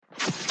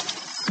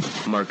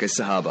Marcus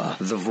Sahaba,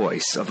 the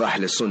voice of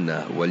Ahl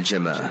Sunnah wal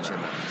Jama'ah.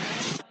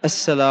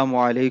 Assalamu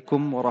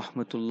alaikum wa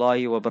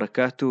rahmatullahi wa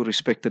barakatuh.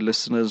 Respected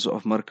listeners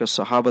of Marcus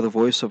Sahaba, the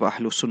voice of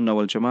Ahl Sunnah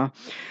wal Jama'ah.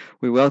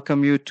 We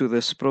welcome you to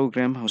this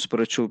program, our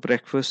spiritual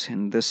breakfast,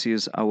 and this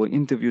is our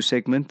interview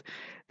segment.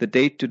 The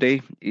date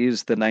today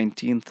is the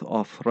 19th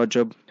of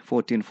Rajab,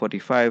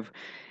 1445,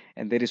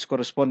 and that is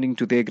corresponding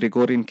to the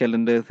Gregorian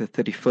calendar, the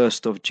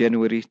 31st of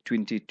January,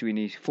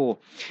 2024.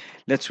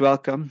 Let's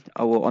welcome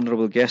our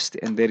honorable guest,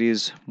 and that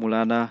is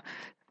Moulana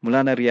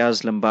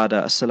Riaz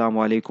Limbada.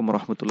 Assalamu alaikum wa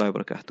rahmatullahi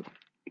wa barakatuh.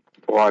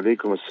 Wa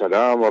alaikum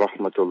assalam wa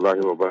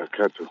rahmatullahi wa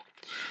barakatuh.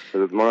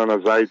 Moulana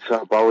Zaid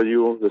Sahab, how are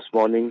you this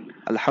morning?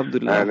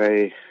 Alhamdulillah.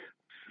 And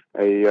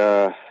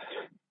a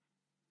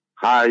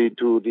hi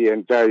to the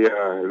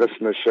entire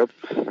listenership.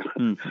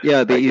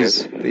 Yeah, there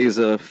is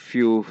a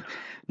few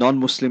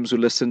non-Muslims who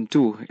listen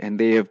too, and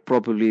they have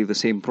probably the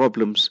same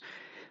problems,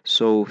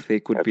 so they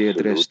could be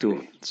addressed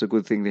too. It's a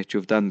good thing that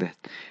you've done that.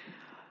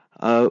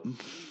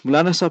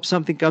 Moulana Sahab,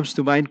 something comes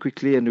to mind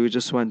quickly, and we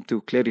just want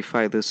to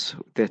clarify this,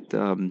 that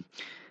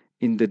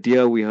in the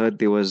Deer we heard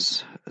there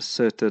was a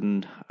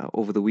certain,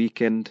 over the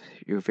weekend,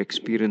 you've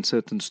experienced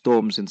certain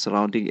storms in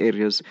surrounding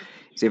areas.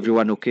 Is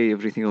everyone okay?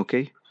 Everything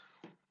okay?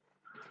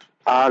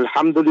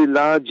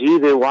 Alhamdulillah,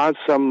 there was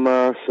some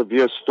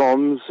severe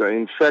storms.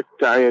 In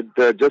fact, I had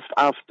just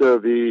after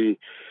the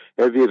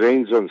heavy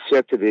rains on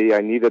Saturday, I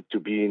needed to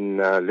be in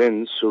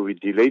Lens, so we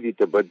delayed it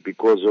a bit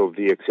because of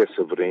the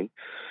excessive rain.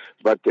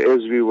 But as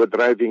we were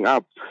driving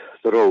up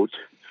the road,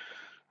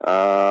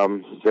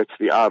 that's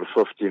the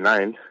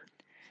R59,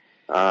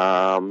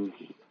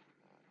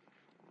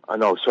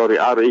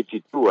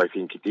 R82, I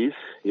think it is.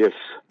 Yes,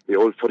 the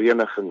old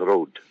Vereniging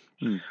Road.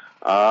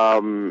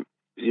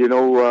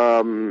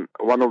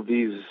 One of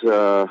these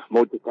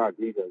motorcar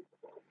dealers,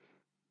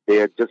 they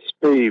had just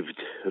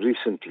paved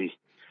recently,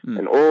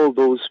 and all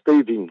those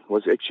paving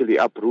was actually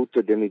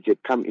uprooted and it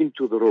had come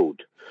into the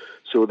road.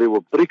 So there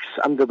were bricks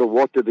under the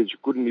water that you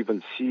couldn't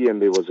even see,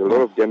 and there was a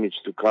lot of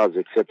damage to cars,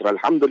 etc.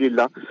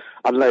 Alhamdulillah,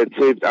 Allah had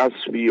saved us.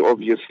 We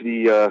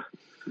obviously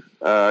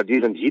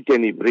didn't hit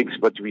any bricks,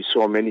 but we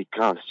saw many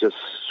cars just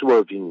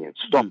swerving and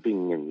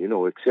stopping and,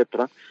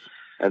 etc.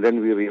 And then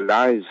we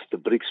realized the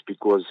bricks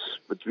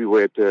but we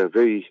were at a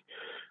very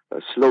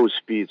slow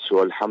speed,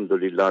 so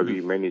alhamdulillah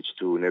we managed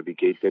to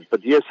navigate it.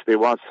 But yes, there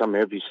was some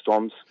heavy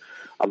storms.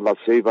 Allah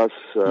save us,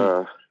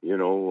 I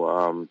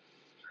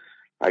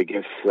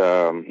guess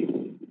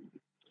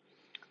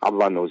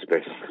Allah knows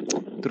best.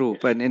 True,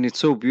 and it's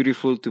so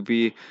beautiful to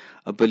be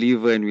a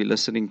believer, and we're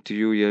listening to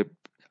you. Yeah,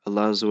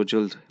 Allah Azza wa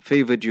Jal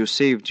favored you,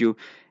 saved you.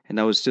 And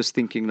I was just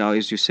thinking now,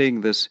 as you're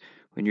saying this,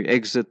 when you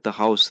exit the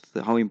house,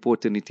 how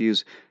important it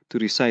is to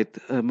recite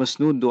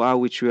Masnoon Dua,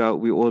 which we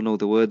all know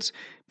the words,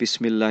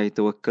 Bismillah,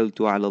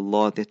 Tawakkaltu ala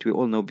Allah, that we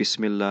all know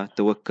Bismillah,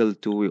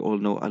 Tawakkaltu, we all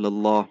know ala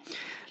Allah,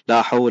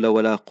 La hawla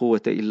wa la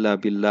quwwata illa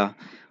billah.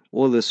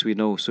 All this we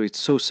know, so it's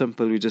so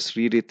simple. We just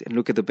read it and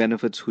look at the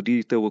benefits.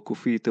 Hudita wa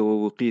kufita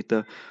wa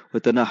waqita wa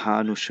tanaha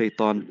anu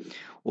shaitan.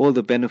 All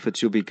the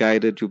benefits, you'll be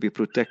guided, you'll be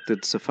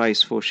protected,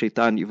 suffice for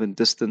shaitan even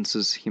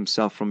distances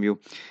himself from you.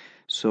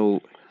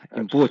 So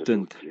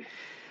important.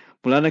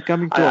 Moulana,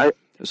 coming to...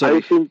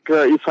 I think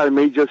if I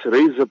may just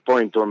raise a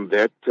point on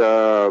that,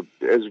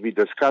 as we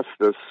discuss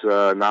this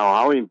now,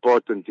 how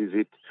important is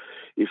it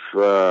if,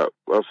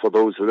 for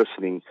those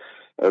listening,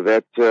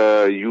 that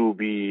you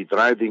be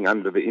driving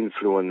under the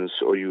influence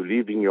or you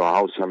leaving your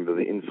house under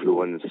the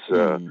influence,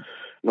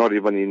 not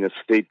even in a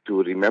state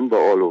to remember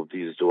all of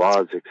these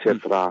du'as,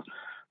 etc.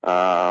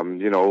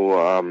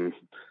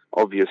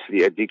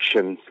 Obviously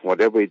addiction,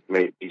 whatever it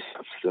may be,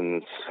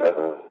 substance,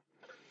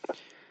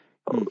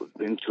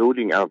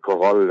 including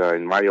alcohol.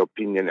 In my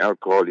opinion,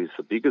 alcohol is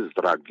the biggest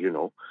drug,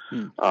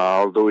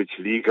 although it's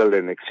legal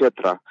and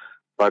etc.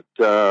 But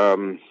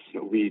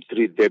we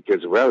treat that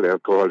as well,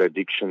 alcohol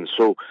addiction.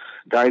 So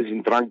guys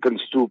in drunken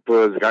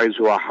stupors, guys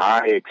who are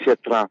high,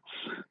 etc.,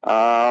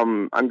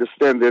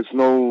 understand there's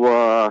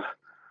no,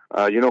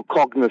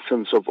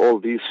 cognizance of all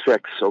these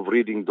facts of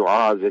reading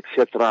du'as,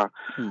 etc.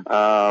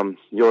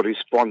 Your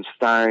response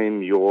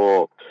time,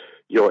 your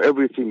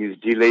everything is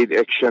delayed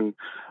action.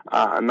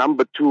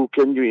 Number two,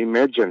 can you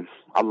imagine,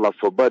 Allah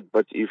forbid,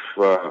 but if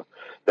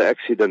the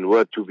accident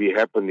were to be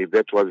happen, if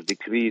that was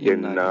decreed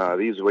and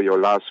these were your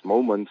last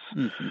moments,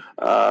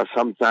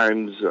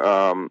 sometimes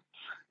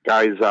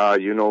guys are,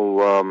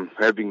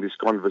 having these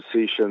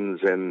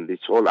conversations and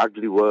it's all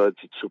ugly words,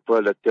 it's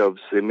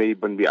superlatives, they may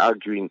even be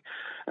arguing,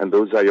 and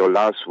those are your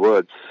last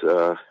words,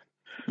 as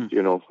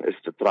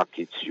the truck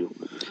hits you.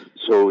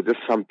 So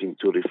just something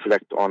to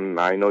reflect on.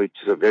 I know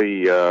it's a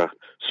very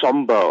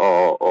somber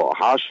or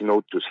harsh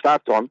note to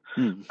start on,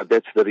 but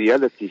that's the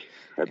reality.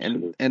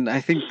 And I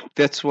think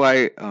that's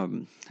why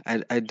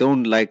I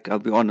don't like, I'll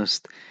be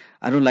honest,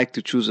 I don't like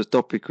to choose a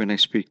topic when I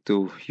speak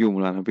to you,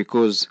 Moulana,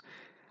 because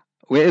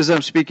Whereas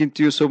I'm speaking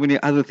to you, so many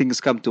other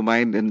things come to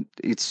mind, and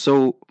it's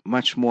so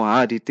much more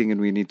hard hitting, and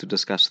we need to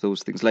discuss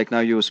those things. Like now,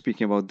 you were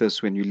speaking about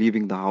this when you're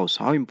leaving the house.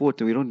 How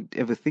important! We don't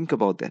ever think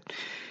about that.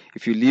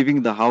 If you're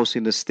leaving the house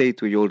in a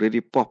state where you're already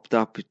popped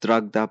up,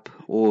 drugged up,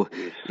 or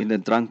in a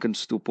drunken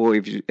stupor,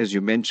 if you, as you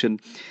mentioned,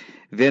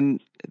 then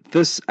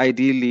this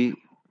ideally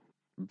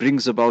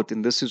brings about,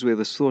 and this is where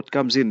the thought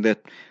comes in, that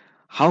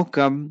how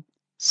come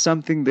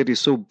something that is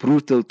so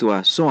brutal to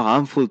us, so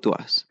harmful to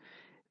us,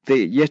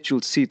 yet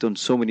you'll see it on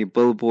so many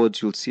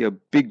billboards. You'll see a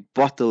big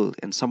bottle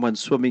and someone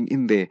swimming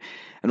in there.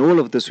 And all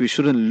of this, we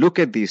shouldn't look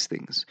at these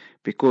things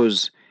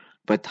because,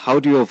 but how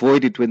do you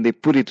avoid it when they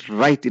put it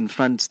right in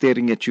front,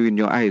 staring at you in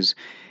your eyes?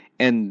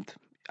 And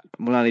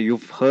Moulana,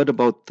 you've heard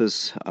about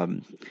this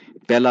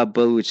Bella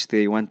bill, which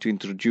they want to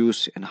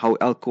introduce, and how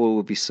alcohol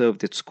will be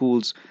served at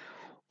schools.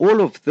 All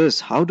of this,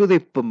 how do they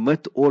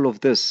permit all of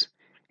this?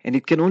 And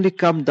it can only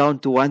come down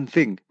to one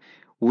thing,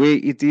 where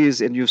it is,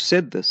 and you've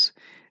said this,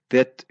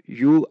 that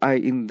you are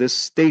in this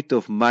state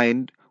of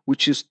mind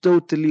which is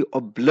totally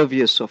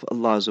oblivious of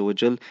Allah Azza wa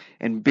Jal,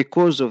 and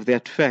because of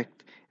that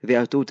fact, they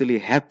are totally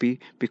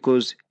happy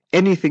because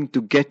anything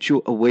to get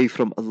you away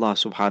from Allah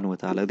subhanahu wa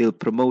ta'ala, they'll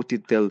promote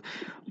it, they'll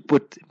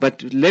put,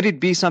 but let it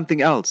be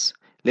something else.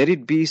 Let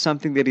it be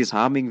something that is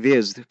harming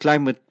theirs. The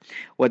climate,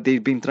 what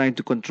they've been trying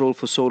to control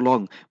for so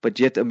long, but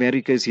yet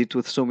America is hit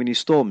with so many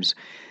storms.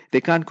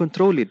 They can't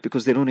control it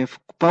because they don't have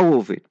power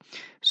over it.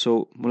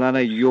 So,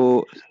 Moulana,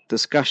 your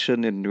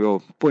discussion and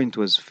your point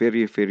was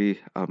very,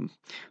 very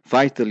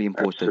vitally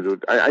important.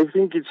 Absolutely. I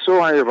think it's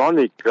so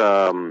ironic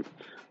that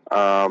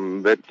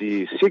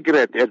the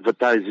cigarette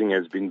advertising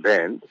has been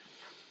banned,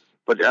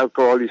 but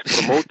alcohol is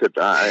promoted.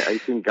 I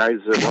think guys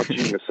are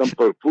watching a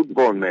simple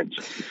football match,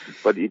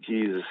 but it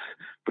is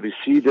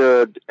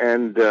preceded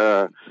and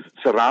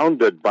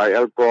surrounded by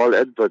alcohol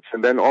adverts.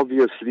 And then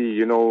obviously,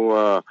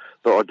 the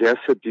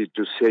audacity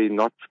to say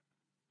not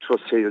for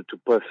sale to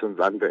persons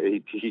under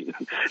 18.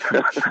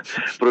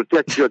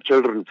 Protect your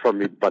children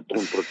from it, but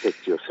don't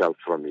protect yourself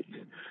from it.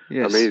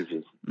 Yes.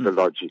 Amazing, the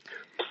logic.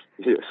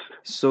 Yes.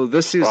 So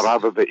this is... Or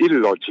rather the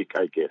illogic,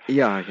 I guess.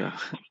 Yeah.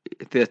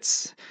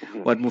 That's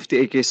what Mufti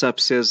A.K. Saab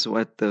says,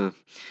 what the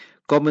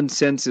common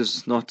sense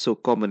is not so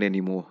common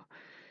anymore.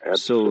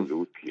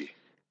 Absolutely. So,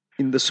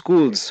 in the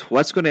schools,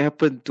 what's going to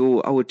happen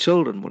to our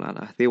children,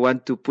 Moulana? They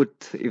want to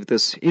put, if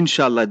this,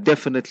 inshallah,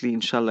 definitely,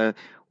 inshallah,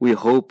 we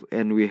hope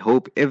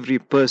every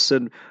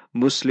person,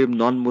 Muslim,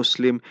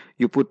 non-Muslim,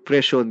 you put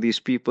pressure on these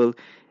people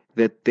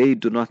that they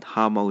do not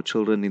harm our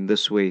children in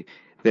this way,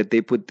 that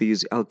they put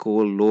these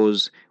alcohol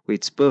laws where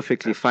it's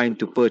perfectly fine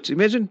to purchase.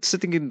 Imagine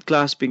sitting in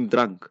class being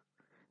drunk.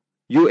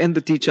 You and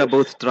the teacher are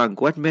both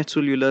drunk. What maths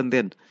will you learn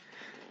then?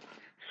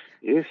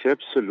 Yes,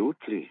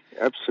 absolutely.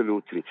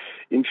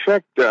 In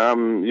fact,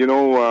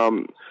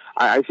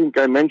 I think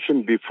I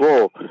mentioned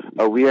before,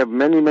 we have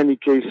many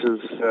cases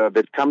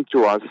that come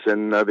to us,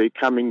 and they're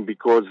coming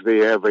because they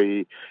have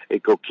a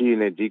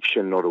cocaine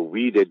addiction or a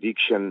weed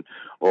addiction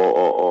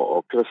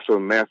or crystal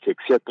meth,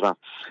 etc.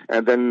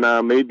 And then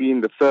maybe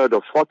in the third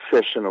or fourth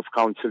session of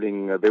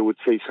counseling, they would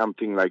say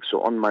something like, so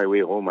on my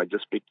way home, I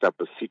just picked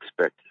up a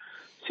six-pack.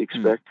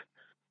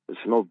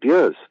 There's no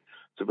beers.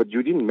 So, but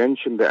you didn't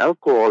mention the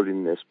alcohol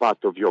as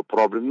part of your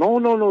problem.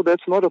 No,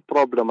 that's not a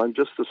problem. I'm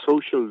just a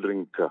social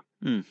drinker.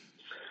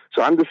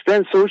 So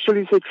understand, social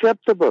is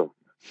acceptable.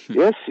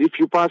 Yes, if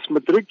you pass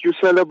matric, you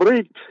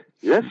celebrate.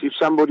 Yes, if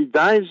somebody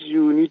dies,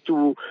 you need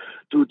to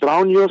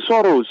drown your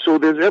sorrows. So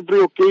there's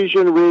every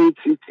occasion where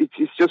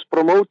it's just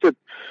promoted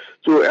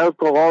to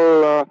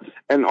alcohol,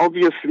 and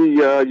obviously,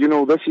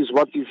 this is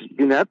what has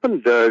been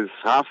happened. There's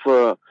half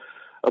a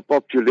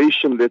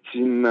population that's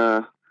in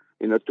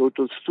a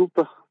total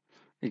stupor.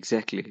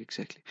 Exactly.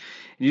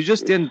 You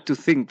just tend to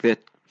think that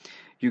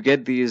you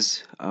get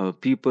these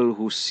people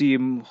who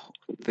seem,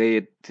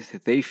 they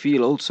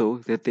feel also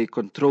that they're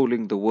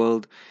controlling the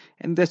world,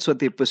 and that's what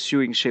they're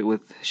pursuing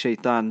with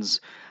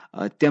shaitan's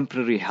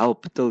temporary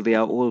help till they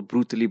are all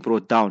brutally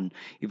brought down.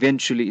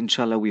 Eventually,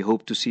 inshallah, we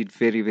hope to see it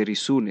very, very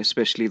soon,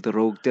 especially the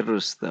rogue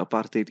terrorists, the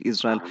apartheid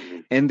Israel,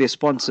 and their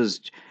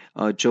sponsors,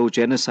 Joe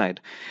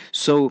genocide.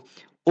 So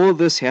all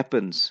this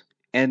happens,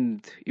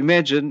 and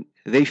imagine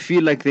they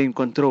feel like they're in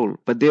control,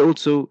 but they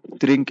also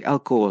drink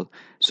alcohol.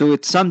 So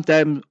at some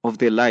time of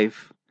their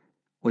life,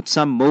 or at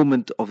some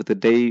moment of the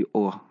day,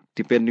 or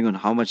depending on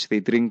how much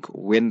they drink,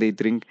 when they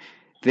drink,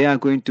 they are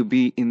going to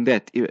be in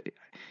that.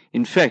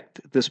 In fact,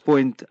 at this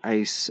point,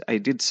 I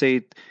did say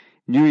it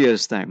New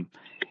Year's time.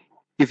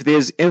 If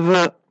there's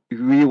ever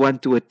we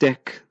want to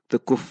attack the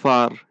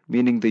kuffar,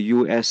 meaning the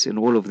US and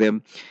all of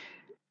them,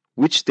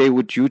 which day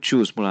would you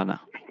choose, Moulana?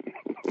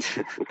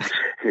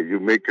 You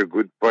make a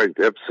good point.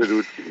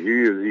 Absolutely. New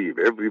Year's Eve.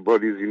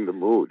 Everybody's in the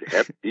mood.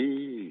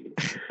 Happy.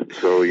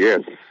 So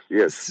yes,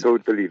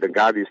 totally. The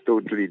guard is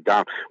totally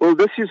down. Well,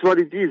 this is what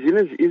it is,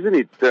 isn't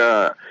it?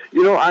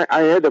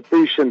 I had a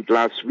patient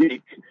last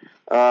week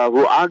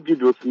who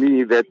argued with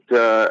me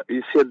that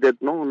he said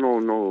that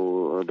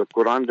no, the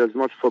Quran does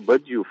not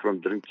forbid you from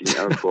drinking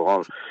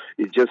alcohol.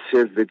 It just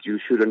says that you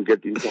shouldn't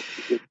get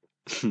intoxicated.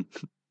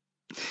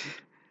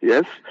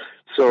 Yes.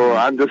 So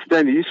I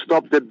understand he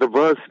stopped at the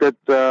verse that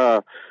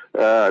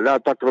لا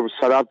تقربوا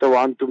الصلاة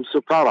وأنتم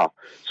سكارى.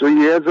 So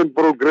he hasn't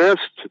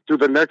progressed to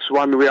the next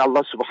one where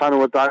Allah subhanahu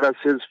wa ta'ala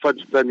says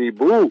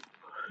فاجتنبوه.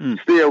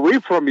 Stay away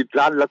from it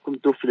لعلكم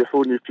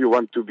تفلحون if you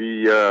want to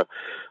be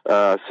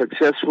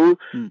successful.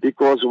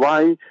 Because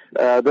why?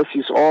 This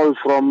is all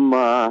from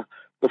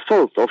the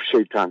filth of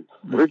shaitan.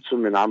 رجس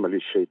من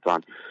عمل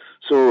الشيطان.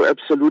 So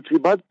absolutely,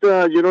 but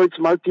it's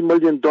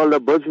multi-million-dollar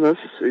business.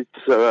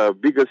 It's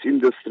biggest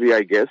industry,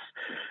 I guess,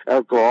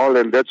 alcohol,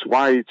 and that's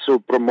why it's so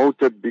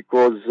promoted,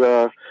 because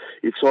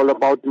it's all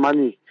about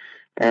money.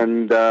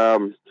 And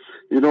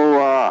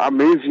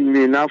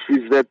amazingly enough,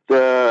 is that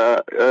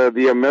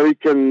the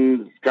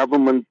American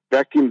government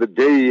back in the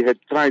day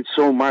had tried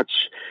so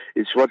much.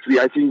 It's what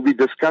I think we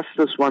discussed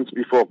this once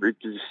before.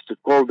 It is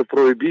called the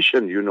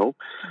prohibition,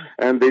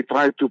 and they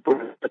tried to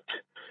prohibit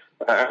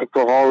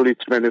alcohol,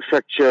 its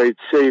manufacture, its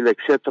sale,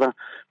 etc.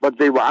 But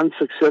they were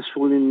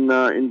unsuccessful in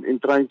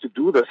trying to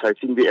do this. I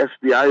think the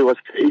FBI was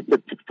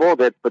created for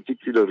that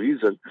particular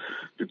reason,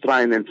 to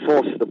try and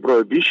enforce the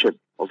prohibition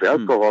of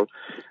alcohol.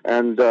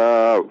 And,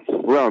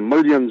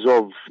 millions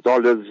of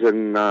dollars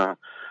and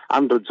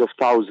hundreds of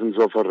thousands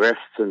of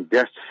arrests and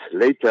deaths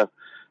later,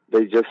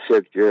 they just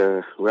said,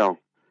 there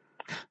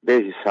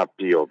is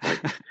happy, but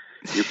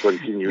you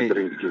continue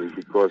drinking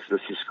because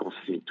this is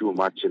costing too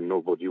much and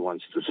nobody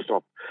wants to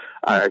stop.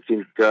 I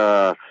think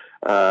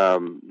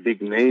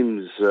big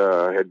names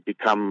had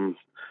become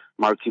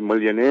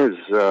multimillionaires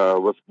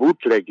with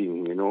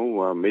bootlegging,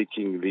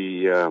 making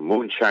the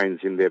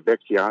moonshines in their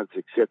backyards,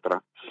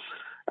 etc.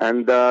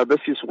 And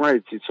this is why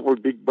it's all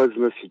big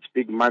business, it's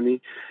big money.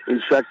 In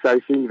fact,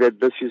 I think that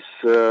this is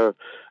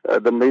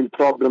the main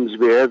problems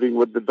we're having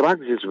with the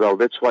drugs as well.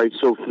 That's why it's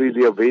so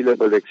freely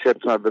available,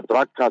 etc. The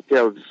drug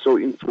cartel is so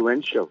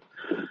influential.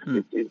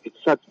 It's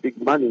such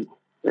big money.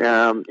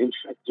 In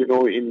fact,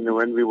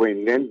 when we were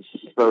in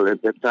Nensville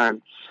at that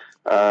time,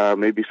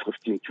 maybe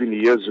 15, 20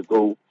 years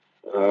ago,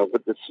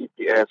 with the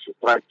CPS, we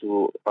tried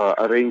to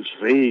arrange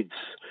raids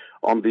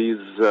on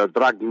these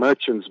drug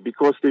merchants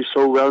because they're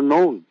so well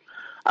known.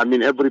 I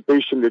mean, every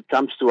patient that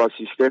comes to us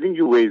is telling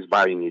you where he's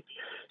buying it.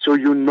 So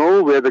you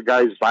know where the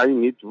guy is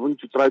buying it. We want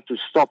to try to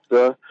stop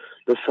the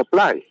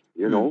supply,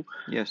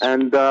 Yes.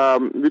 And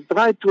we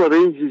tried to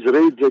arrange these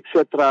raids,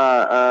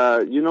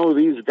 etc.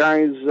 These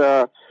guys,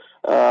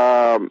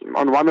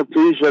 on one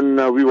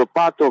occasion, we were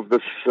part of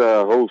this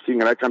whole thing.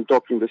 Like I'm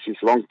talking, this is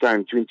long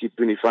time, 20,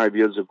 25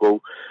 years ago.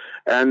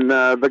 And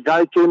the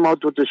guy came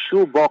out with a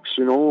shoe box,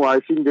 I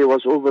think there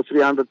was over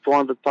 300,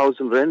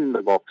 400,000 rand in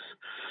the box.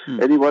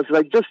 And he was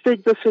like, just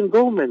take this and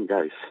go, man,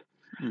 guys.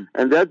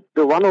 And that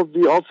one of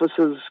the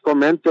officers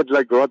commented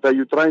like, what, are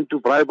you trying to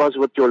bribe us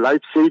with your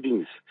life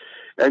savings?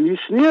 And he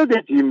sneered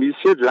at him. He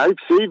said, life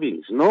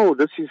savings? No,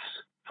 this is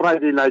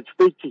Friday night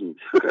staking.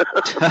 It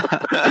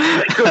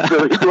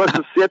was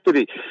a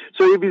Saturday.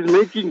 So if he's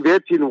making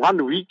that in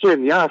one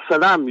weekend,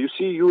 salam. You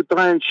see, you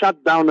try and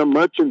shut down a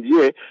merchant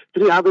here,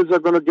 3 others are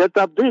going to get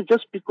up there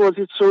just because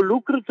it's so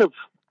lucrative.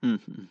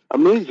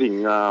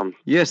 Amazing.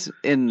 Yes.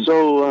 And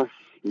so,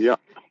 yeah.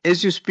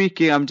 As you're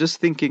speaking, I'm just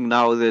thinking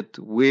now that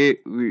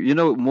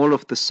more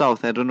of the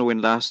South, I don't know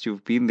when last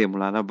you've been there,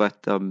 Moulana,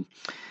 but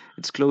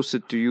it's closer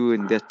to you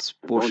in that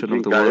portion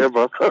of the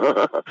world.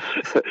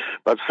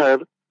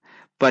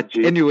 But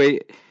anyway,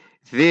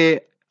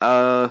 there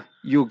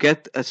you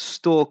get a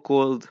store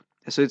called,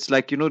 so it's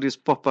like, these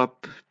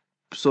pop-up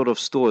sort of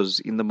stores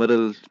in the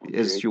middle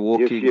as you're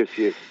walking.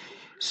 Yes.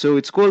 So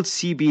it's called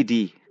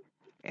CBD,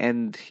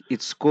 and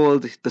it's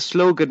called, the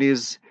slogan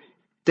is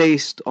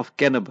Taste of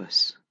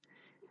Cannabis.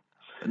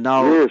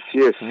 Now,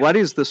 yes. What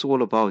is this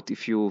all about? I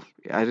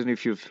don't know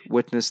if you've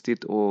witnessed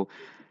it, or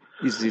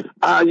is it?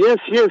 Yes.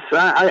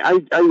 I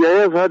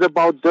have heard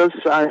about this.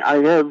 I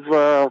have.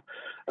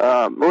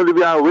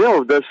 We are aware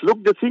of this.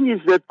 Look, the thing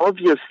is that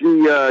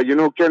obviously,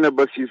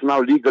 cannabis is now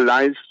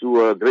legalized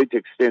to a great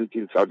extent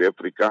in South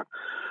Africa.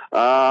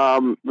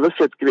 This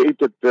had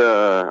created,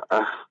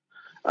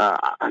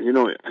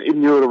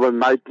 innumerable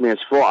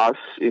nightmares for us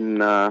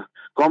in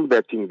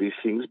combating these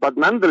things. But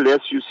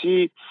nonetheless, you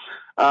see.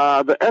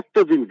 The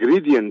active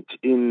ingredient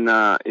in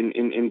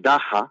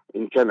dacha,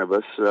 in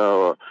cannabis,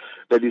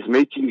 that is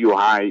making you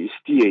high is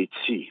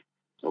THC,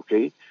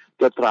 okay?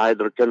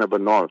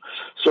 Tetrahydrocannabinol.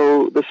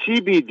 So the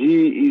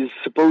CBD is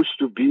supposed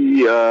to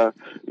be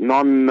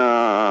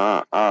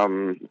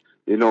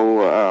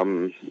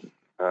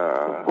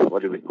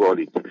what do we call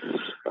it?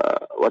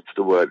 What's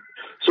the word?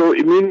 So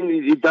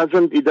it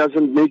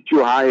doesn't make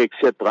you high,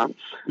 etc.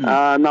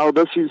 Now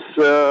this is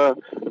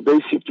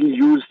basically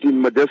used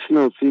in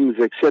medicinal things,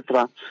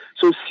 etc.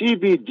 So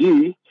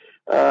CBD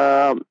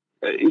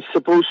is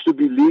supposed to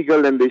be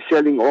legal, and they're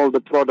selling all the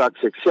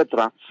products,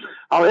 etc.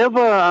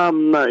 However,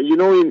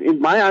 in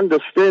my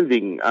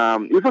understanding,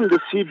 even the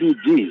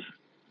CBD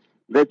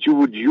that you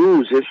would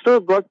use has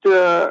still got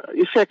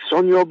effects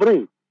on your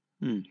brain.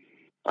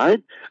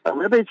 Right?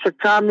 Whether it's a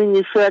calming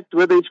effect,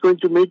 whether it's going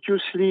to make you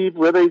sleep,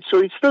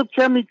 it's still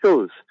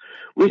chemicals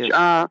which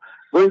are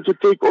going to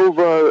take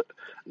over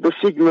the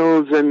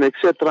signals and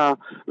etc.,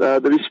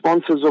 the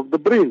responses of the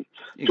brain.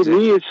 Exactly. To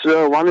me, it's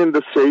one and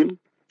the same.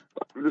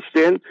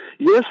 Understand?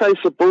 Yes, I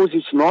suppose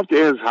it's not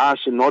as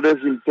harsh and not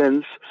as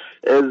intense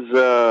as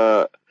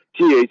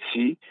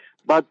THC,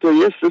 but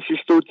yes, this is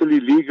totally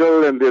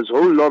legal, and there's a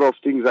whole lot of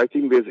things. I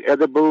think there's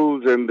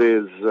edibles and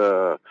there's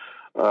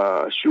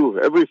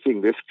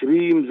everything. There's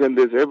creams and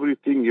there's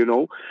everything.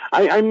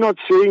 I'm not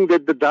saying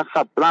that the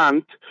dacha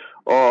plant,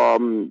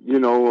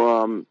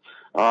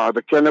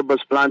 the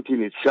cannabis plant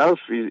in itself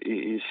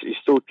is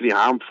totally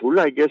harmful.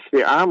 I guess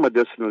there are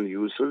medicinal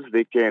uses.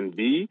 They can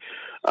be,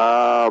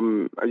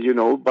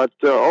 but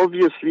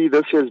obviously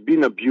this has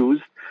been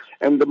abused.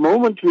 And the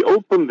moment we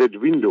open that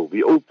window,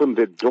 we open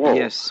that door.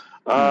 Yes.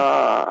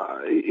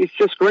 It's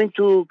just going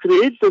to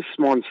create this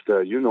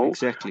monster,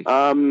 Exactly.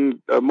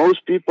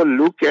 Most people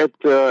look at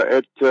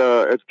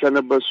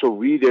cannabis or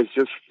weed as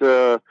just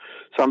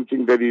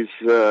something that is,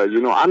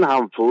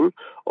 unharmful,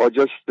 or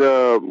just,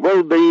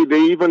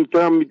 they even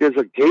term it as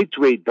a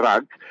gateway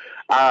drug.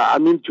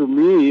 To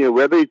me,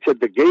 whether it's at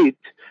the gate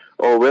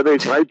or whether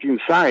it's right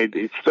inside,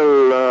 it's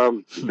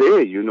still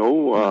there,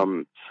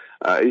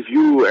 if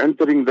you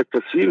entering the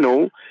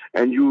casino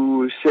and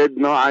you said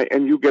no,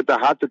 and you get a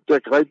heart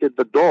attack right at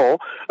the door,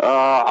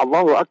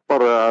 Allahu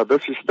Akbar,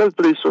 this is still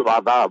place of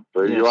adab.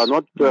 Yes. You are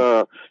not,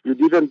 you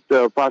didn't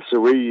pass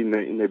away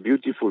in a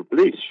beautiful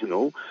place.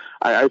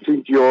 I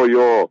think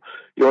your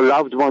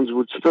loved ones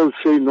would still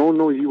say,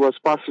 no, he was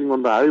passing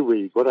on the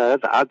highway. He got a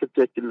heart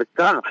attack in the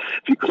car,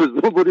 because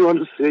nobody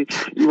wants to say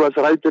he was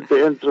right at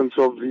the entrance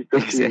of the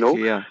casino.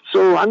 Exactly, yeah.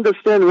 So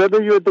understand,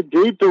 whether you're at the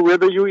gate or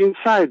whether you're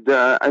inside.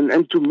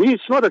 And to me,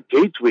 it's not a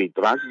gateway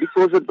drug,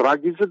 because a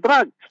drug is a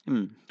drug.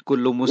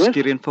 كل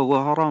مسكر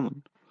فهو حرام.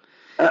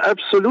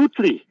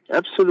 Absolutely.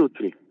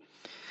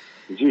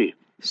 Gee.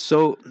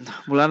 So,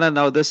 Moulana,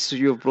 now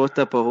you've brought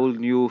up a whole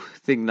new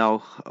thing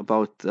now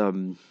about,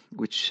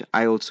 which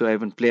I also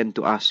haven't planned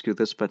to ask you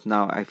this, but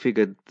now I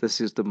figured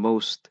this is the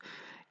most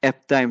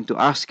apt time to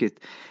ask it.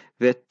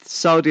 That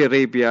Saudi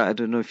Arabia, I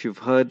don't know if you've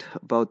heard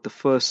about the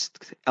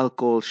first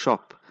alcohol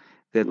shop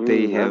that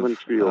they have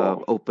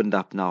opened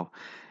up now.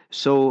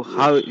 So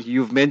how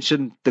you've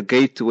mentioned the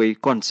gateway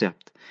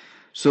concept.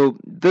 So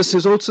this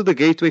is also the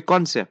gateway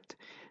concept.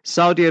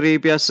 Saudi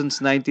Arabia,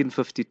 since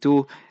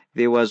 1952,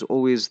 there was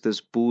always this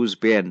booze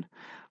ban.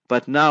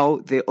 But now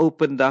they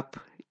opened up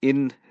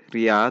in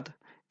Riyadh.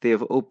 They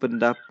have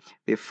opened up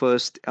their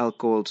first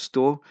alcohol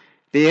store.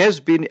 There has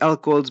been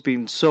alcohols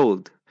being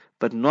sold,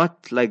 but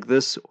not like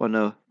this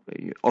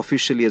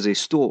officially as a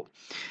store.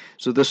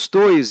 So the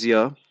store is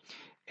here,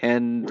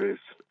 and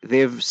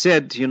they've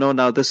said,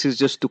 now this is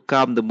just to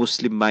calm the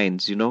Muslim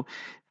minds,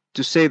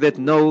 to say that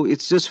no,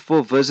 it's just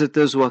for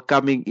visitors who are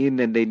coming in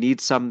and they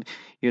need some,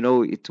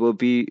 it will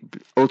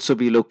also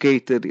be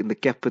located in the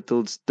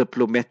capital's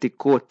diplomatic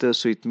quarter.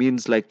 So it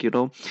means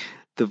the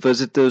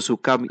visitors who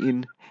come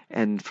in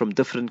and from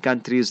different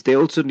countries, they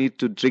also need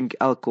to drink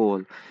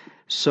alcohol.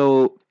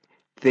 So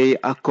they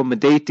are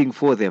accommodating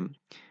for them.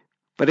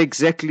 But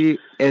exactly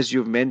as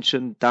you've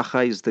mentioned,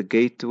 dacha is the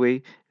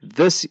gateway.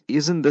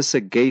 Isn't this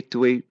a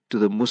gateway to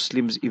the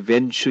Muslims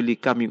eventually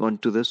coming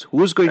onto this?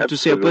 Who's going to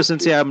say, a person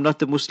say, I'm not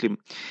a Muslim,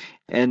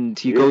 and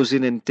he goes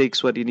in and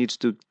takes what he needs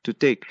to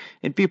take?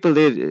 And people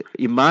there,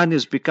 Iman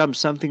has become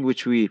something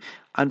which we,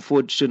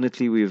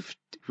 unfortunately, we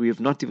have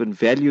not even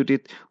valued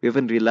it. We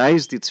haven't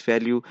realized its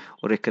value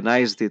or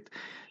recognized it.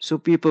 So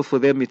people, for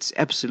them, it's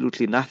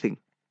absolutely nothing.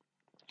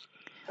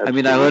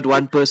 Absolutely. I heard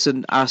one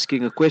person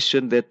asking a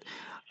question that,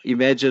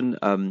 imagine,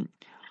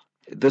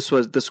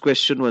 this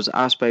question was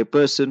asked by a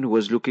person who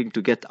was looking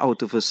to get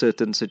out of a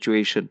certain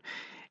situation,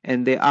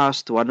 and they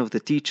asked one of the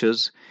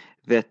teachers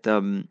that,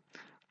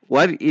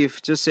 what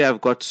if, just say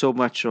I've got so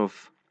much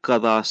of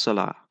qada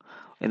salah,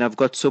 and I've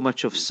got so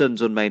much of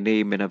sins on my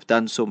name, and I've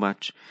done so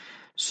much.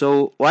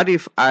 So what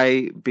if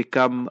I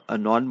become a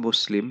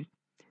non-Muslim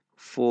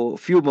for a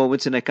few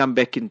moments and I come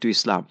back into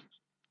Islam?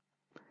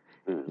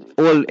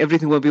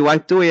 Everything will be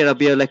wiped away and I'll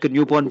be like a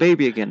newborn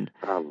baby again.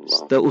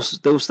 The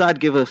Ustad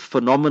gave a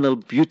phenomenal,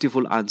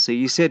 beautiful answer.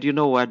 He said, you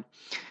know what?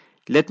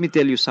 Let me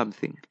tell you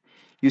something.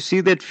 You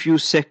see that few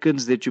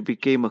seconds that you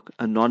became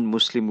a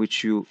non-Muslim,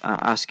 which you are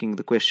asking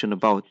the question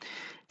about,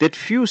 that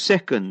few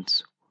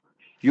seconds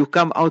you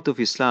come out of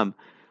Islam,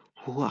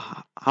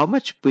 how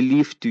much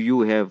belief do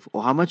you have,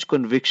 or how much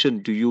conviction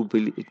do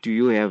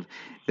you have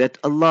that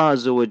Allah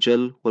Azza wa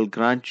Jal will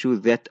grant you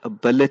that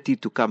ability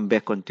to come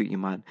back onto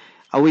Iman?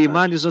 Our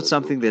Iman is not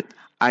something that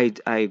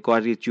I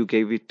got it, you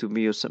gave it to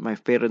me, or my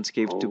parents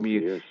gave to me.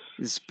 Yes.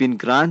 It's been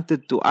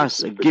granted to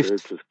us, a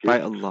gift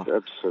by Allah.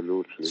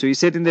 Absolutely. So he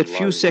said in that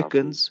few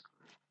seconds,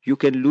 you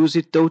can lose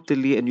it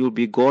totally and you'll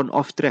be gone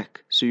off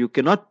track. So you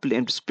cannot play,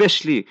 and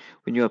especially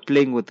when you are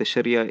playing with the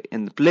Sharia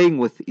and playing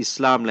with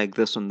Islam like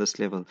this on this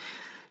level.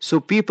 So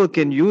people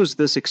can use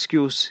this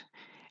excuse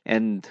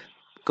and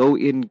go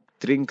in,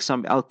 drink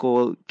some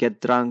alcohol,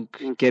 get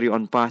drunk, carry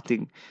on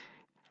partying.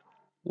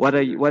 What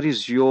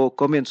is your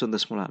comments on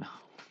this, Moulana?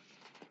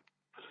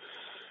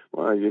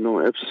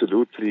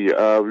 Absolutely.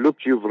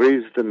 Look, you've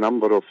raised a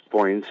number of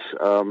points.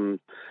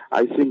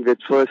 I think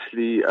that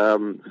firstly,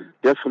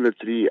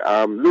 definitely,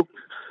 look,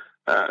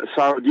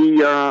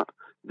 Saudi,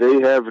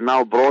 they have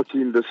now brought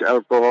in this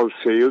alcohol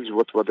sales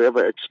with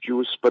whatever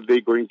excuse, but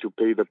they're going to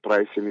pay the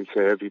price, and it's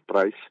a heavy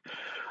price.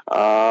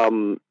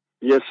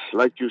 Yes,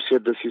 like you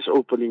said, this is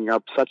opening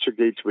up such a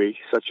gateway,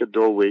 such a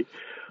doorway,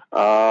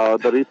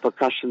 the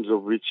repercussions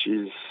of which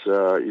is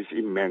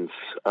immense.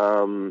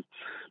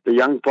 The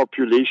young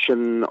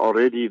population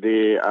already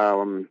there,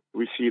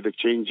 we see the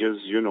changes,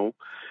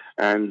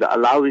 and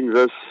allowing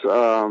this,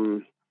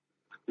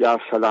 ya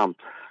salam,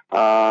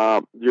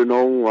 well,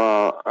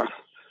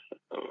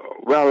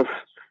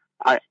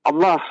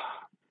 Allah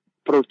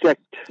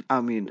protect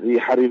Ameen. the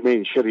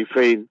Harimain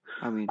Sharifain.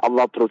 Ameen.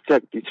 Allah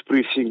protect its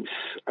precincts.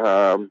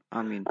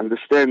 Ameen.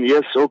 Understand,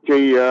 yes,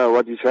 okay,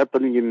 what is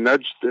happening in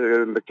Najd,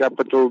 in the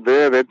capital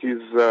there, that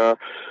is,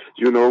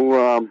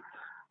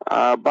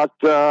 but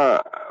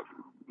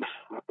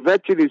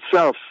that in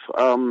itself,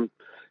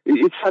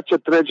 it's such a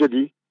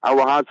tragedy.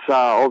 Our hearts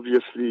are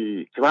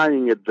obviously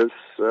crying at this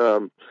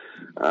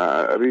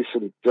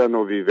recent turn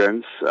of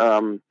events,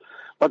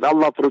 but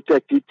Allah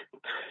protect it.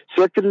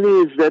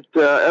 Secondly is that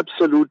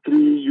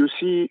absolutely, you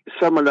see,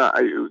 similar,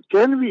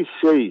 can we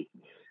say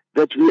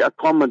that we are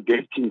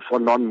accommodating for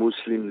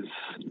non-Muslims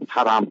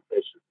haram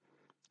pleasure?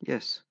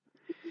 Yes.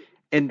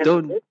 And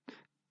don't,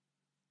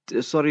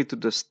 sorry to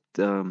just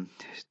to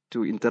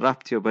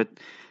interrupt you, but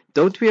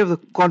don't we have the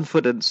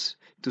confidence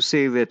to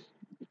say that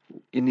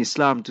in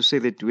Islam, to say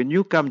that when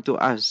you come to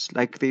us,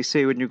 like they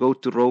say when you go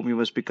to Rome, you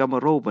must become a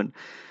Roman.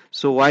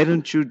 So why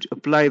don't you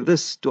apply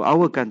this to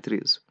our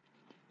countries?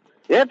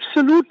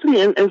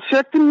 Absolutely, and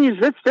secondly,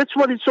 that's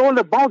what it's all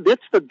about.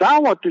 That's the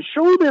dawah, to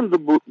show them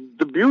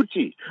the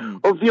beauty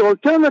of the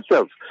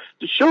alternative,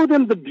 to show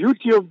them the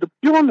beauty of the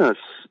pureness,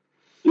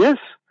 yes,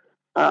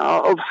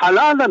 of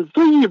halal and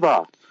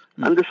tayyiba.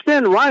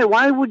 Understand why?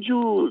 Why would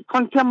you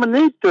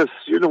contaminate this?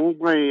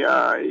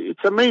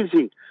 It's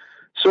amazing.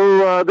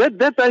 So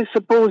that I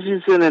suppose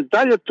is an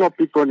entire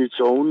topic on its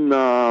own.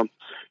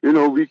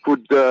 We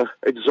could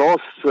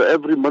exhaust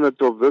every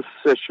minute of this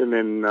session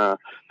and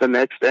the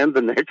next and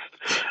the next.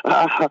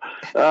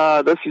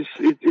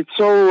 It's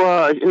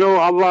so,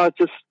 Allah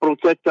just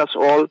protect us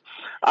all.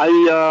 I,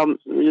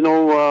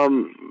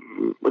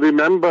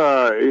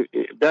 remember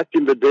back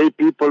in the day,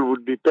 people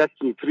would be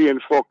packing 3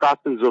 and 4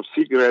 cartons of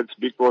cigarettes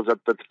because at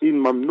the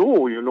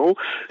mamnu,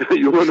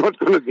 you were not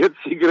going to get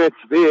cigarettes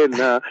there.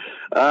 And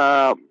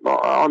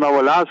on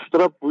our last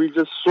trip, we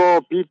just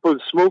saw people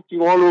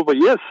smoking all over.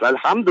 Yes,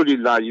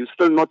 alhamdulillah, you're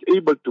still not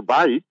able to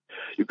buy it.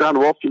 You can't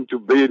walk into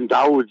Ben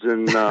Dawud's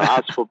and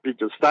ask for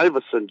Peter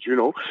Stuyvesant,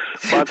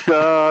 But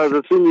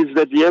the thing is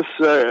that, yes,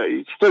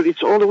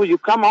 it's all over. You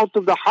come out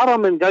of the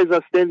haram and guys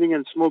are standing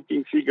and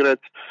smoking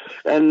cigarettes.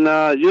 And,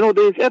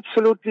 there's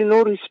absolutely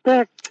no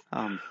respect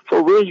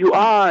for where you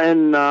are.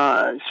 And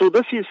so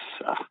this is,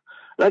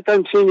 like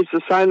I'm saying, it's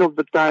a sign of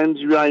the times.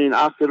 We are in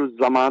Akhirul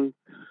Zaman.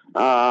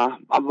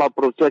 Allah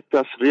protect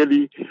us,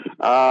 really.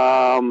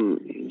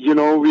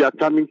 We are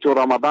coming to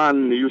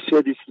Ramadan. You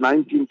said it's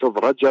 19th of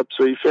Rajab,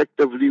 so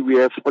effectively we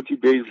have 40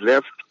 days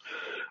left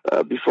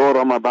before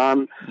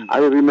Ramadan. I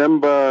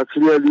remember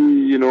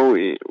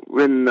clearly,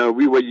 when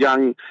we were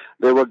young,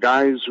 there were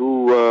guys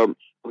who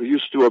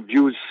used to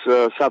abuse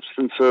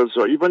substances,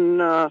 or even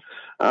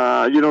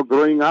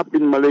growing up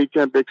in Malay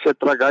camp,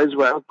 etc., guys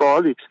were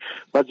alcoholics.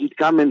 But he'd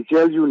come and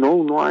tell you,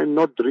 no, I'm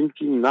not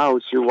drinking now.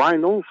 So why?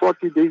 No,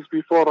 40 days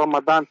before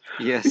Ramadan.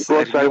 Yes,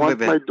 because I want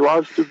my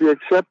du'as to be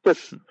accepted.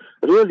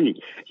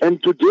 Really. And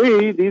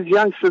today, these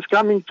youngsters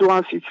coming to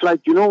us, it's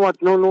like, you know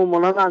what? No,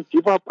 Moulana,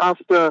 give up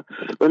after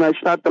when I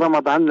start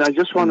Ramadan. I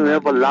just want to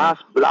have a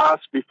last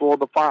blast before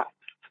the fast.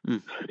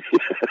 Can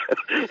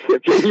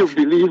you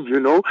believe,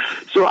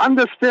 So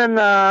understand,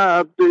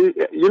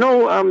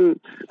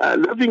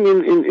 living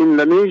in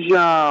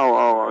Indonesia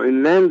or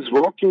in lands,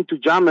 walking to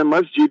Jama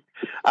Masjid,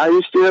 I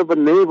used to have a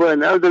neighbor,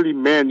 an elderly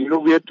man,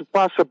 we had to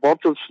pass a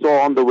bottle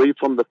store on the way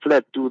from the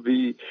flat to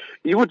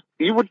he would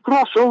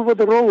cross over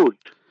the road.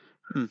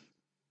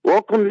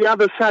 Walk on the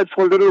other side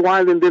for a little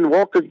while and then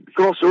walk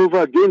across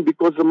over again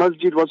because the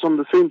masjid was on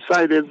the same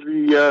side as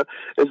the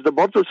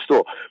bottle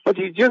store. But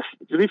he just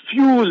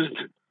refused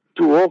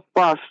to walk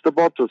past the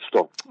bottle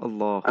store.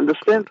 Allah.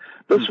 Understand?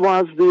 This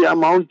was the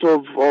amount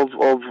of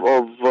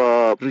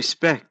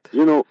respect.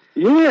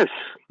 Yes.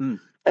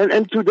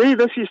 And today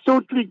this is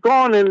totally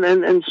gone.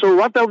 And so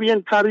what are we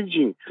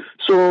encouraging?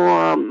 So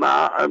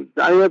I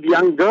have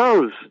young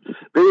girls.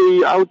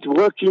 They out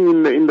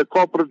working in the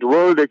corporate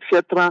world,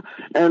 etc.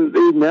 And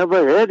they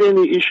never had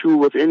any issue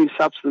with any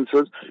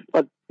substances.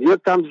 But here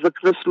comes the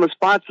Christmas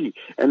party.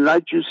 And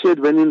like you said,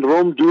 when in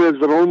Rome, do as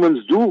the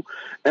Romans do.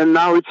 And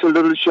now it's a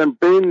little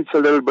champagne, it's a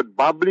little bit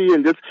bubbly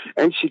and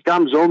she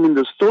comes home in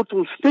this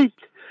total state.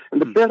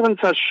 And the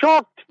parents are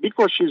shocked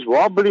because she's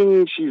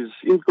wobbling, she's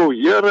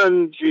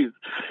incoherent,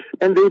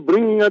 and they're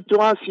bringing her to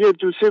us here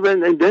to say,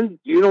 and then,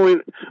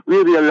 we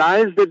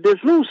realize that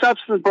there's no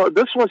substance.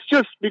 This was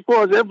just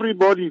because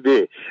everybody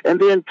there, and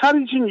they're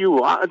encouraging you,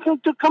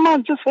 to come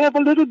on, just have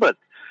a little bit.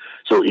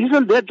 So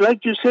isn't that,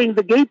 like you're saying,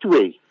 the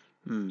gateway?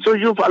 So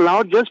you've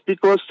allowed just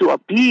because to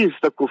appease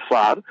the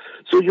kuffar,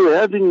 so you're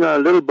having a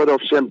little bit of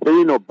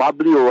champagne or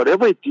bubbly or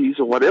whatever it is,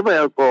 or whatever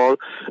alcohol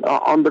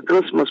on the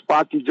Christmas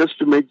party just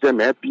to make them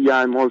happy.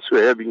 I'm also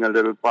having a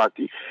little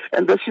party.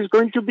 And this is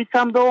going to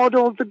become the order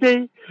of the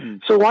day.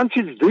 So once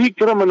it's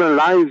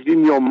decriminalized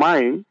in your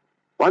mind,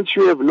 once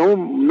you have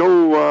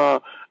no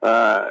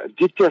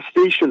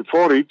detestation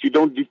for it, you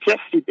don't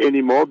detest it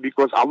anymore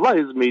because Allah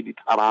has made it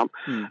haram,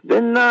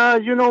 then,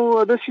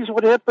 this is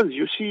what happens.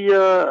 You see,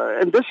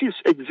 and this is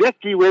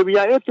exactly where we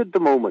are at the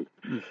moment,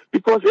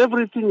 because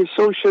everything is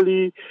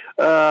socially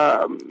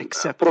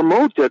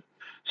promoted.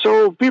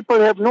 So people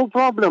have no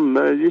problem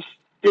just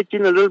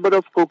taking a little bit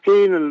of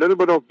cocaine and a little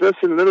bit of this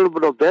and a little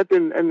bit of that,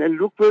 and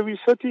look where we're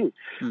sitting.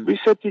 We're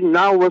sitting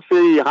now with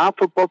half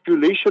a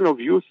population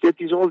of youth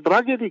that is all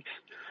drug addicts.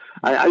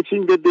 I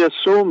think that there are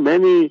so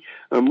many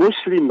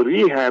Muslim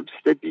rehabs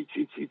that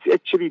it's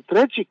actually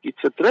tragic.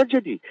 It's a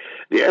tragedy.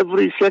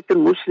 Every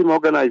second Muslim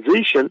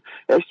organization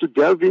has to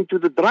delve into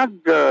the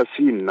drug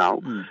scene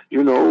now.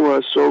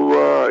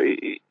 So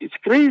it's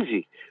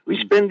crazy.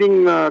 We're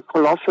spending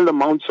colossal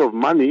amounts of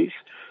money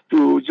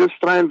to just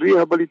try and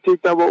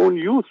rehabilitate our own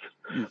youth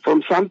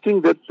from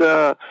something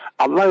that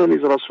Allah and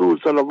His Rasul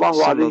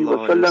sallallahu alaihi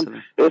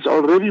wasallam has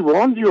already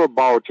warned you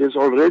about, has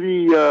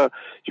already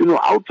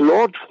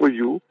outlawed for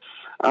you.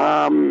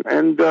 And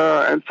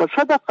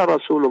فَصَدَقَ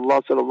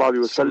Rasulullah sallallahu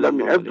alaihi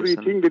wasallam,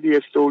 everything that he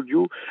has told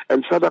you,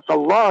 and صَدَقَ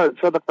Allah and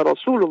صَدَقَ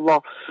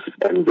Rasulullah,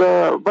 and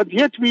but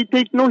yet we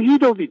take no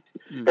heed of it,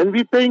 and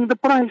we're paying the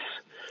price.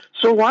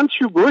 So once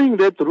you're going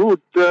that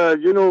route,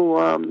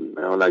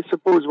 I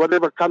suppose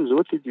whatever comes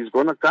with it is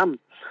going to come.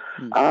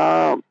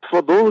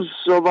 For those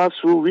of us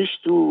who wish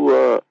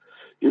to,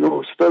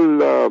 still,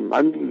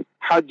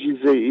 Hajj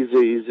is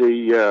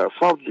a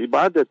fard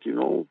ibadat.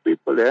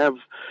 People have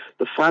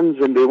the funds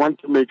and they want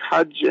to make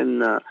Hajj,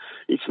 and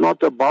it's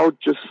not about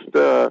just,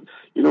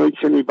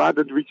 it's an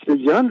ibadat which they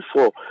yearn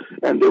for,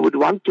 and they would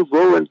want to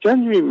go. And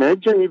can you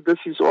imagine if this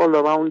is all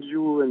around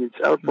you and it's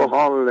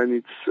alcohol and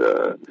it's,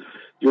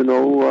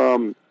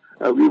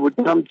 we would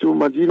come to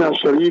Medina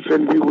Sharif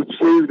and we would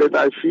say that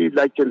I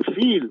can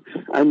feel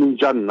I'm in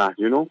Jannah,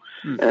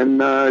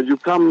 And you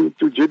come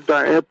to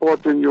Jeddah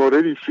airport and you're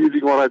already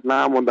feeling, all right,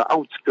 now I'm on the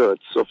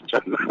outskirts of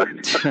Jannah,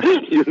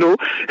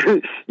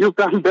 You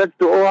come back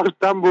to Oar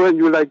Tambo and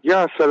you're like,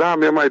 Ya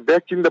Salam, am I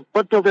back in the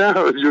pit of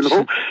hell,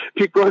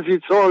 Because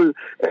it's all,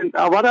 and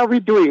what are we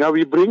doing? Are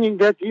we bringing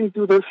that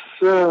into this,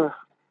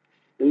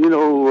 we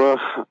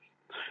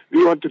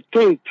want to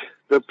taint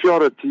the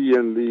purity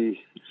and the...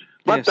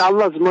 But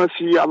Allah's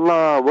mercy,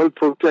 Allah will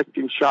protect,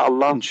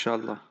 inshallah.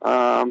 Inshallah.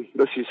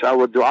 This is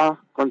our dua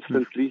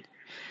constantly.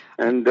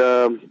 And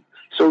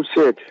so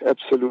said,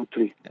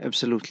 absolutely.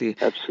 Absolutely.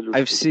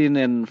 I've seen,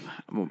 and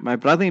my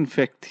brother, in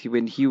fact,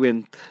 when he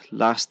went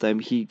last time,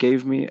 he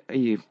gave me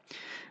a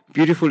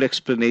beautiful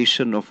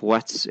explanation of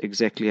what's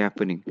exactly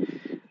happening.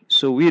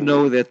 So we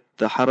know that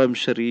the Haram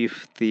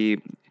Sharif, the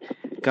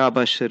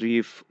Kaaba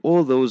Sharif,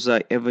 all those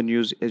are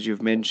avenues, as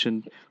you've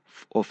mentioned,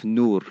 of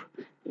Nur.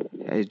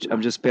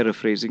 I'm just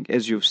paraphrasing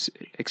as you've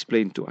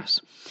explained to us.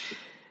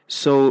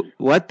 So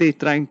what they're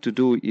trying to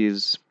do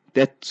is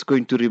that's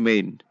going to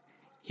remain.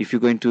 If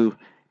you're going to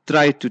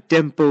try to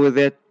tamper with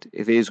that,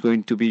 there is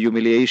going to be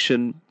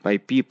humiliation by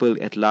people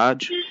at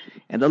large,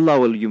 and Allah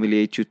will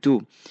humiliate you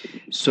too.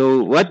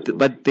 So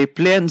but their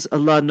plans,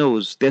 Allah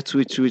knows. That's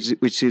which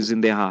is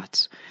in their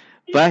hearts.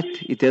 But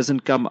it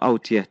hasn't come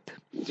out yet.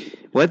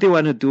 What they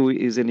want to do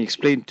is, and he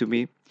explained to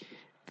me,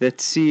 that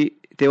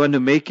they want to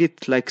make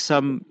it like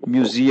some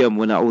museum.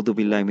 وَنَعُوذُ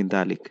بِاللَّهِ مِنْ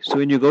ذَلِكَ. So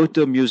when you go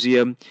to a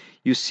museum,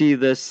 you see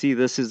this is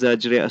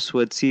Ajr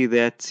Aswad, see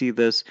that, see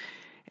this,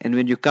 and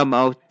when you come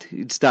out,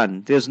 it's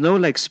done. There's no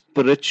like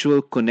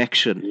spiritual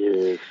connection.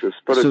 Yes, the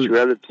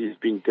spirituality is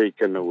being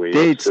taken away.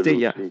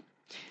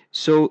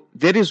 So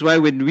that is why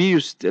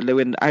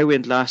when I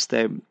went last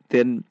time,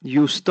 then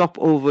you stop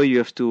over, you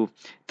have to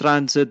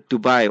transit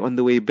Dubai on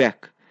the way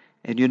back.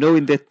 And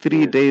in that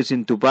 3 days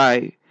in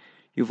Dubai,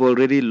 you've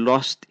already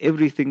lost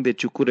everything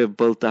that you could have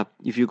built up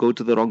if you go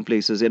to the wrong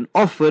places. And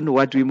often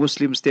what we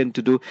Muslims tend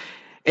to do,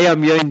 hey,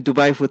 I'm here in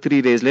Dubai for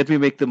 3 days. Let me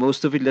make the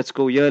most of it. Let's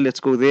go here,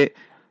 let's go there.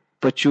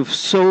 But you've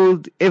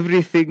sold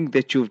everything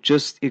that you've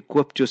just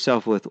equipped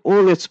yourself with,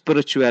 all that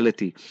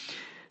spirituality.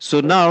 So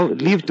now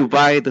leave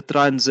Dubai, the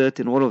transit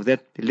and all of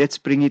that. Let's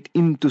bring it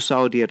into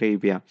Saudi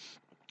Arabia.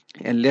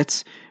 And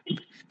let's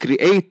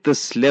create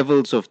this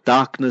levels of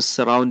darkness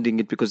surrounding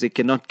it, because they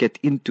cannot get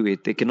into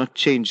it. They cannot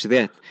change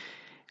that.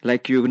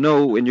 Like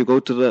when you go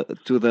to the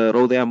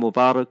Rawda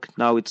Mubarak,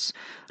 now it's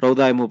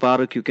Rawda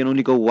Mubarak, you can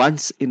only go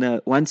once in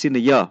a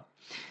year.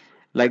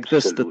 Like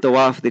this, the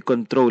tawaf, they're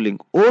controlling.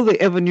 All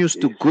the avenues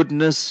to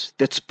goodness,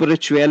 that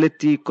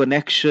spirituality,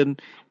 connection,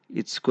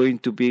 it's going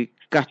to be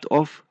cut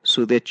off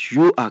so that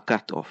you are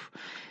cut off.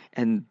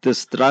 And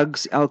this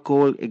drugs,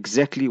 alcohol,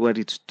 exactly what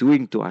it's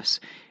doing to us.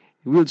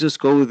 We'll just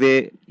go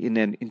there in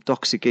an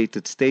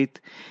intoxicated state,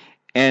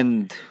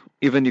 and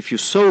even if you're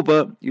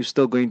sober, you're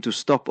still going to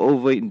stop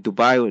over in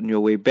Dubai on your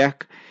way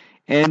back,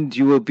 and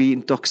you will be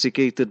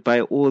intoxicated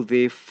by all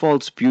the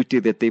false beauty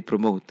that they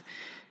promote.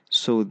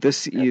 So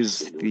this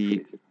is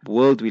the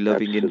world we're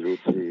living in,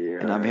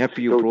 and I'm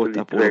happy you brought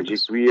up all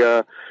this. We,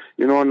 on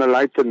a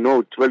lighter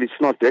note, well, it's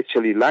not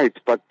actually light,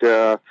 but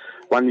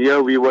one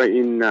year we were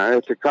in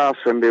Etikaf,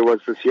 and there was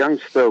this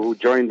youngster who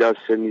joined us,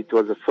 and it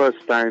was the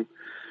first time,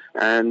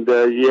 and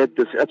he had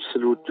this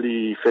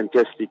absolutely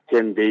fantastic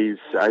 10 days.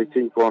 I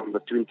think on the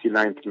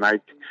 29th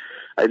night,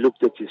 I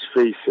looked at his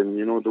face, and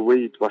the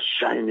way it was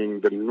shining,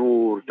 the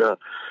noor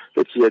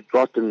that he had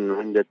gotten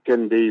in the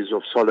 10 days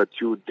of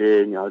solitude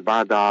there in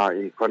ibadah,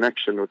 in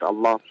connection with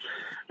Allah.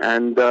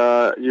 And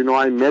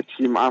I met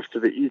him after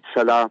the Eid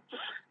Salah,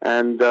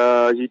 and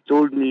he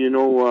told me,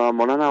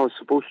 Moulana, I was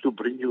supposed to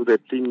bring you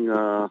that thing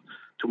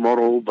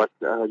tomorrow, but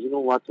you know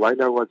what, while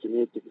I was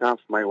in Etikaf,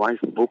 my wife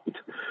booked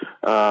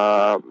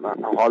a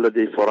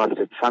holiday for us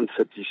at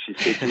Sunset. She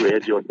said, you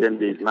had your 10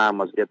 days, now I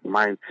must get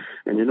mine.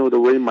 And the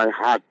way my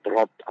heart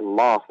dropped,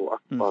 Allahu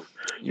Akbar.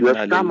 You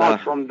have come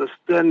out from this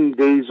 10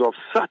 days of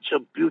such a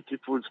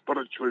beautiful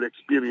spiritual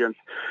experience,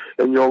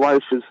 and your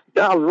wife is,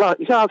 Ya Allah,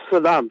 Ya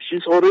Salam,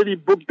 she's already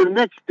booked the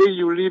next day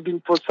you're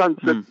leaving for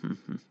Sunset.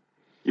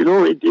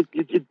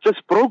 It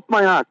just broke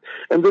my heart.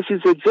 And this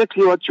is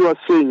exactly what you are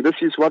saying. This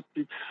is what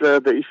it's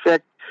the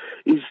effect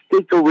is.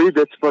 Take away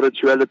that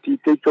spirituality,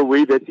 take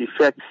away that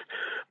effects.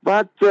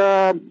 But,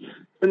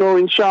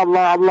 inshallah,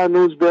 Allah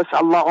knows best.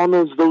 Allah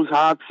honors those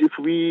hearts. If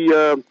we,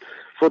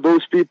 for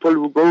those people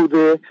who go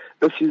there,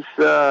 this is,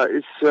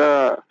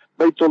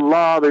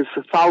 Baytullah, there's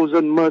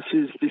 1,000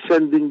 mercies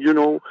descending,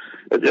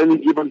 at any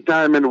given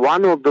time. And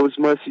one of those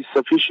mercies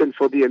sufficient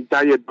for the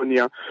entire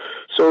dunya.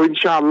 So,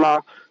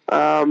 inshallah,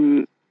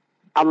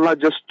 Allah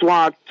just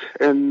thwart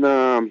and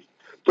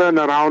turn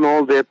around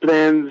all their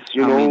plans.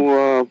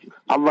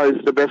 Allah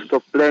is the best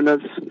of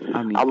planners.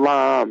 Ameen.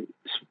 Allah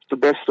is the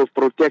best of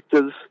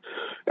protectors.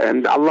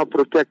 And Allah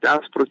protect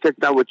us,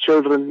 protect our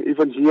children.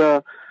 Even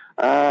here,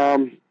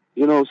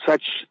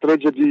 such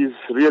tragedies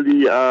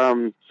really...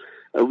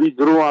 we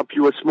grew up,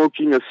 you were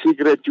smoking a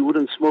cigarette, you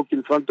wouldn't smoke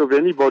in front of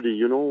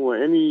anybody,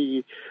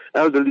 any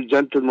elderly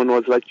gentleman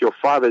was like your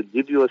father,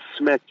 give you a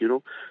smack,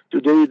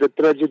 Today, the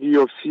tragedy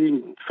of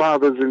seeing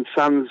fathers and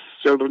sons,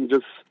 children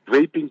just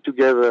vaping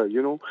together,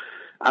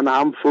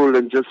 unharmful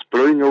and just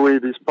blowing away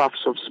these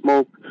puffs of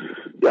smoke.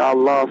 Ya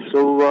Allah,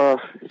 so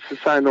it's a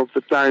sign of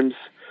the times.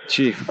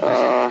 Chief.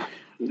 Yeah.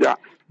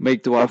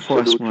 Make dua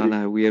for us,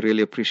 Moulana. We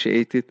really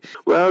appreciate it.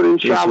 Well,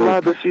 inshallah,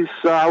 this is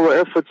our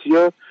efforts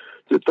here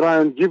to try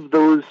and give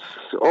all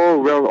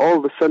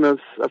the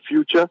sinners a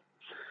future.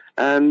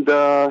 And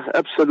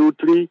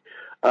absolutely,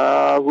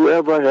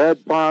 whoever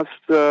had passed,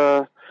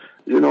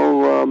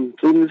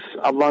 things,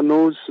 Allah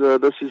knows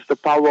this is the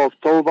power of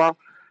Tawbah.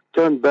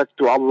 Turn back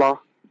to Allah,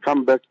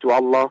 come back to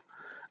Allah.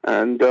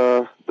 And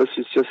this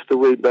is just the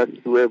way back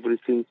to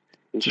everything.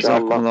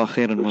 Inshallah, the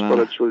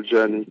spiritual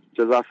journey.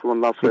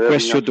 Jazakumullah for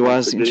request your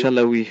du'as.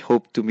 Inshallah, we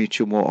hope to meet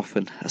you more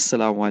often.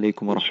 Assalamu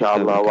alaikum wa rahmatullahi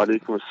Inshallah, wa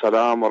alaikum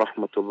assalam wa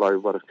rahmatullahi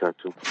wa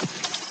barakatuh.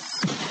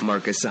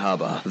 Marcus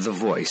Sahaba, the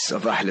voice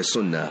of Ahl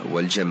Sunnah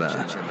wal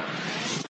Jama'ah.